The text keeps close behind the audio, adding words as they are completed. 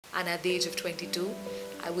And at the age of 22,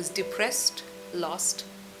 I was depressed, lost,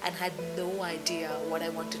 and had no idea what I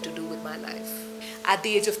wanted to do with my life. At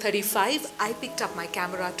the age of 35, I picked up my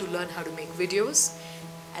camera to learn how to make videos,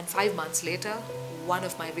 and 5 months later, one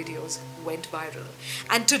of my videos went viral.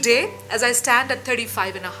 And today, as I stand at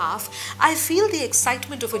 35 and a half, I feel the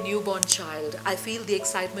excitement of a newborn child. I feel the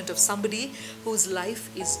excitement of somebody whose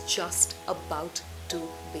life is just about to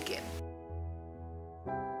begin.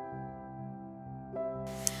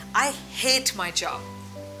 I hate my job.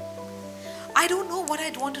 I don't know what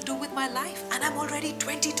I'd want to do with my life, and I'm already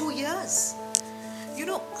 22 years. You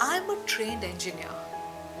know, I'm a trained engineer,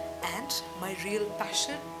 and my real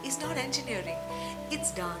passion is not engineering,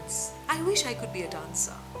 it's dance. I wish I could be a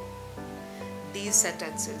dancer. These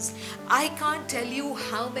sentences, I can't tell you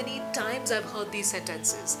how many times I've heard these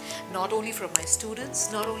sentences, not only from my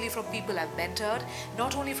students, not only from people I've mentored,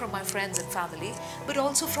 not only from my friends and family, but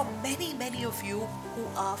also from many of you who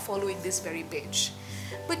are following this very page.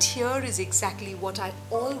 But here is exactly what I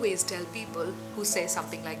always tell people who say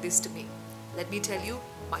something like this to me. Let me tell you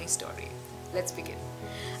my story. Let's begin.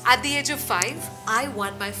 At the age of 5, I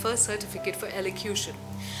won my first certificate for elocution.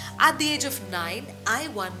 At the age of 9, I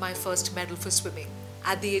won my first medal for swimming.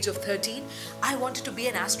 At the age of 13, I wanted to be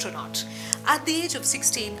an astronaut. At the age of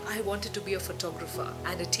 16, I wanted to be a photographer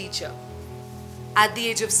and a teacher. At the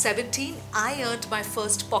age of 17, I earned my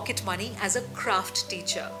first pocket money as a craft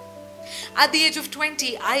teacher. At the age of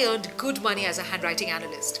 20, I earned good money as a handwriting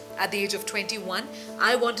analyst. At the age of 21,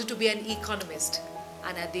 I wanted to be an economist.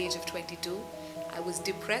 And at the age of 22, I was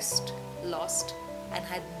depressed, lost, and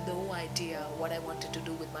had no idea what I wanted to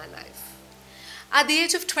do with my life. At the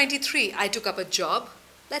age of 23, I took up a job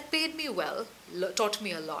that paid me well, taught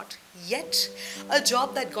me a lot, yet a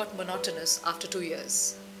job that got monotonous after 2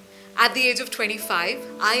 years. At the age of 25,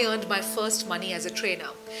 I earned my first money as a trainer.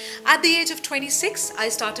 At the age of 26, I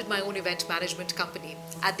started my own event management company.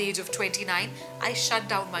 At the age of 29, I shut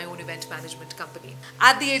down my own event management company.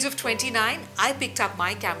 At the age of 29, I picked up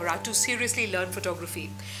my camera to seriously learn photography.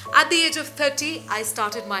 At the age of 30, I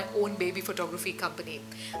started my own baby photography company.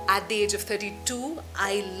 At the age of 32,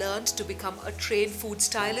 I learned to become a trained food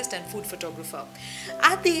stylist and food photographer.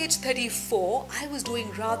 At the age 34, I was doing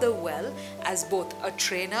rather well as both a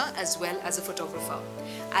trainer as well as a photographer.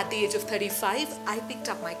 At the age of 35, I picked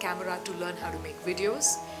up my camera to learn how to make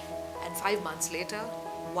videos, and 5 months later,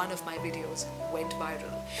 one of my videos went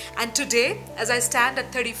viral. And today, as I stand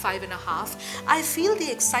at 35 and a half, I feel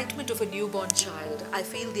the excitement of a newborn child. I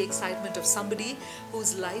feel the excitement of somebody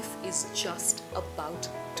whose life is just about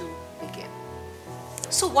to begin.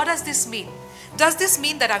 So what does this mean? Does this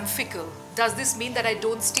mean that I'm fickle? Does this mean that I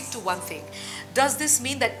don't stick to one thing? Does this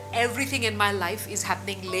mean that everything in my life is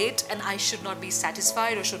happening late and I should not be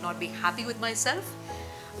satisfied or should not be happy with myself?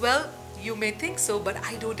 Well, you may think so, but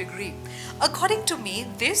I don't agree. According to me,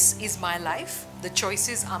 this is my life, the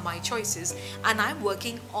choices are my choices, and I'm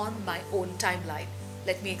working on my own timeline.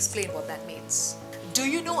 Let me explain what that means. Do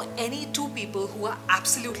you know any two people who are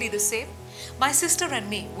absolutely the same? My sister and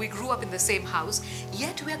me, we grew up in the same house,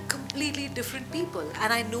 yet we are completely different people,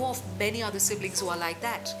 and I know of many other siblings who are like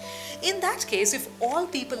that. In that case, if all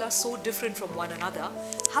people are so different from one another,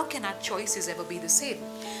 how can our choices ever be the same?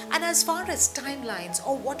 And as far as timelines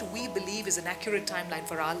or what we believe is an accurate timeline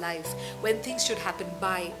for our life, when things should happen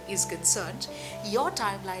by, is concerned, your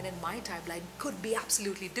timeline and my timeline could be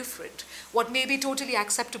absolutely different. What may be totally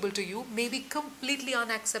acceptable to you may be completely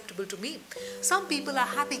unacceptable to me. Some people are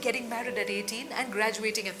happy getting married at 18 and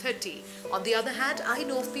graduating at 30. On the other hand, I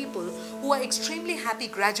know of people who are extremely happy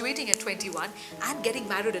graduating at 21 and getting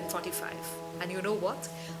married at 45. And you know what?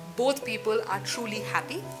 Both people are truly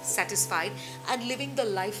happy, satisfied, and living the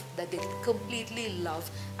life that they completely love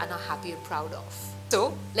and are happy and proud of.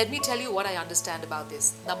 So, let me tell you what I understand about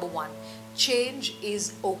this. Number one, change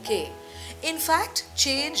is okay. In fact,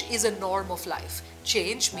 change is a norm of life.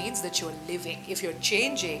 Change means that you're living. If you're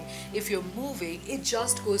changing, if you're moving, it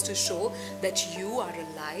just goes to show that you are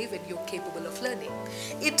alive and you're capable of learning.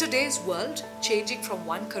 In today's world, changing from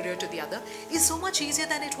one career to the other is so much easier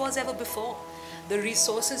than it was ever before. The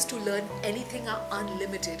resources to learn anything are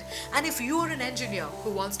unlimited. And if you are an engineer who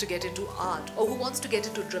wants to get into art, or who wants to get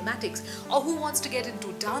into dramatics, or who wants to get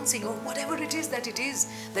into dancing, or whatever it is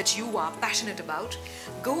that you are passionate about,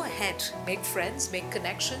 go ahead, make friends, make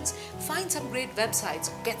connections, find some great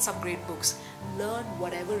websites, get some great books. Learn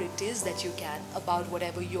whatever it is that you can about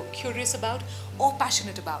whatever you're curious about or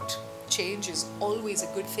passionate about. Change is always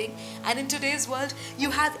a good thing, and in today's world, you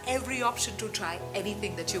have every option to try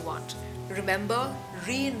anything that you want. Remember,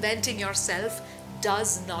 reinventing yourself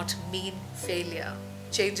does not mean failure.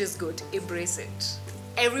 Change is good. Embrace it.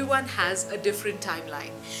 Everyone has a different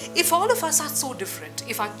timeline. If all of us are so different,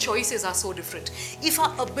 if our choices are so different, if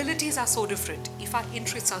our abilities are so different, if our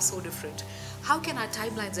interests are so different, how can our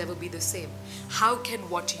timelines ever be the same? How can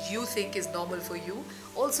what you think is normal for you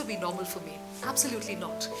also be normal for me? Absolutely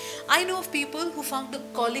not. I know of people who found the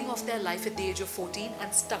calling of their life at the age of 14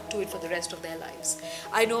 and stuck to it for the rest of their lives.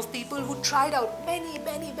 I know of people who tried out many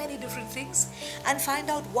different things and find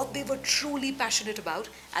out what they were truly passionate about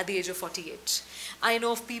at the age of 48. I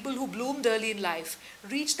know of people who bloomed early in life,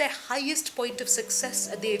 reached their highest point of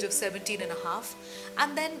success at the age of 17 and a half,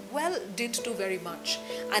 and then, well, didn't do very much.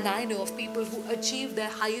 And I know of people who achieved their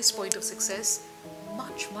highest point of success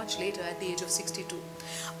much later at the age of 62.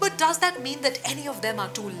 But does that mean that any of them are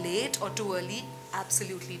too late or too early?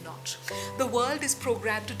 Absolutely not. The world is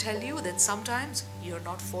programmed to tell you that sometimes you're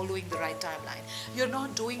not following the right timeline. You're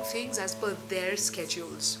not doing things as per their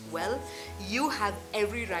schedules. Well, you have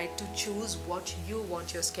every right to choose what you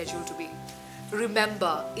want your schedule to be.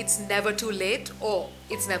 Remember, it's never too late or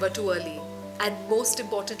it's never too early. And most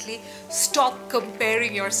importantly, stop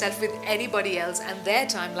comparing yourself with anybody else and their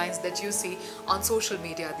timelines that you see on social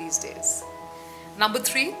media these days. Number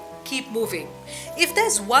 3, keep moving. If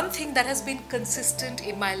there's one thing that has been consistent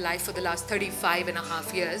in my life for the last 35 and a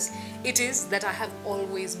half years, it is that I have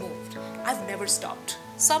always moved. I've never stopped.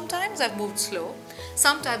 Sometimes I've moved slow,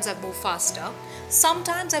 sometimes I've moved faster,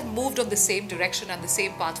 sometimes I've moved on the same direction and the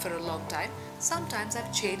same path for a long time, sometimes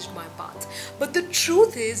I've changed my path. But the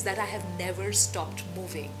truth is that I have never stopped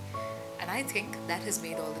moving. And I think that has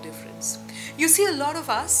made all the difference. You see, a lot of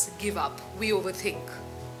us give up. We overthink.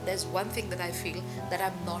 There's one thing that I feel that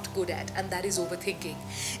I'm not good at, and that is overthinking.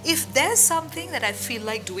 If there's something that I feel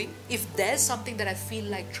like doing, if there's something that I feel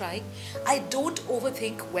like trying, I don't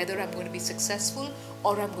overthink whether I'm going to be successful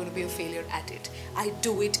or I'm going to be a failure at it. I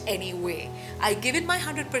do it anyway. I give it my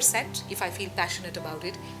 100% if I feel passionate about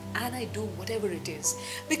it, and I do whatever it is.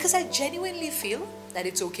 Because I genuinely feel that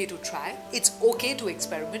it's okay to try, it's okay to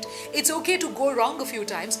experiment, it's okay to go wrong a few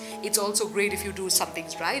times, it's also great if you do some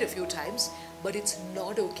things right a few times, but it's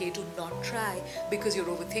not okay to not try because you're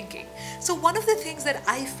overthinking. So one of the things that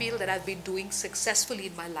I feel that I've been doing successfully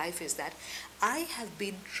in my life is that I have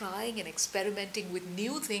been trying and experimenting with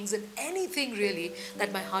new things and anything really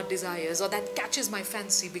that my heart desires or that catches my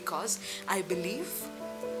fancy, because I believe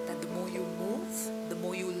that the more you move, the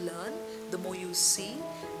more you learn, the more you see,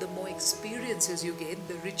 the more experiences you gain,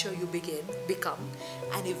 the richer you become,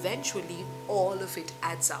 and eventually all of it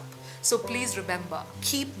adds up. So please remember,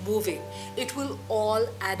 keep moving. It will all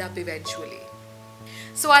add up eventually.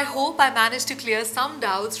 So I hope I managed to clear some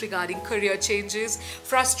doubts regarding career changes,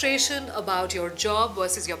 frustration about your job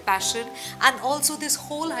versus your passion, and also this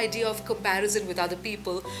whole idea of comparison with other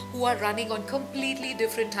people who are running on completely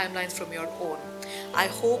different timelines from your own. I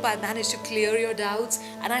hope I managed to clear your doubts,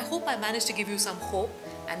 and I hope I managed to give you some hope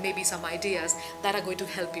and maybe some ideas that are going to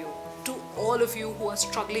help you. To all of you who are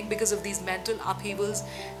struggling because of these mental upheavals,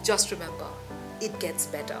 just remember, it gets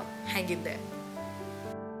better. Hang in there.